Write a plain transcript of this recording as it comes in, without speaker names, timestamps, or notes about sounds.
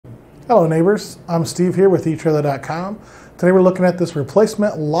Hello neighbors, I'm Steve here with etrailer.com. Today we're looking at this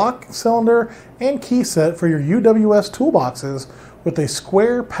replacement lock cylinder and key set for your UWS Toolboxes with a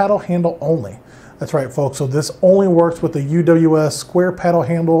square paddle handle only. That's right folks, so this only works with the UWS square paddle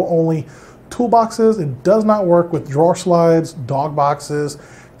handle only toolboxes. It does not work with drawer slides, dog boxes,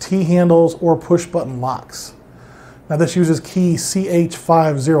 T-handles, or push button locks. Now this uses key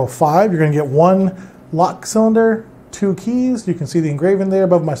CH505. You're going to get one lock cylinder, two keys. You can see the engraving there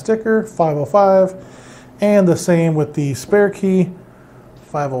above my sticker, 505, and the same with the spare key,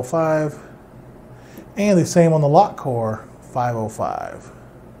 505, and the same on the lock core, 505.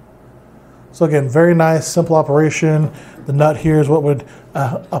 So again, very nice, simple operation. The nut here is what would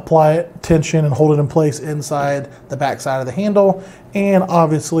apply it, tension, and hold it in place inside the back side of the handle. And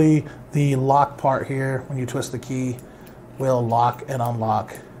obviously the lock part here, when you twist the key, will lock and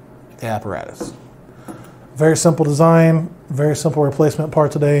unlock the apparatus. Very simple design, very simple replacement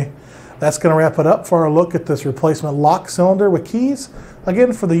part today. That's going to wrap it up for our look at this replacement lock cylinder with keys.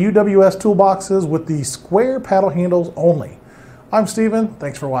 Again, for the UWS Toolboxes with the square paddle handles only. I'm Steven,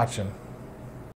 thanks for watching.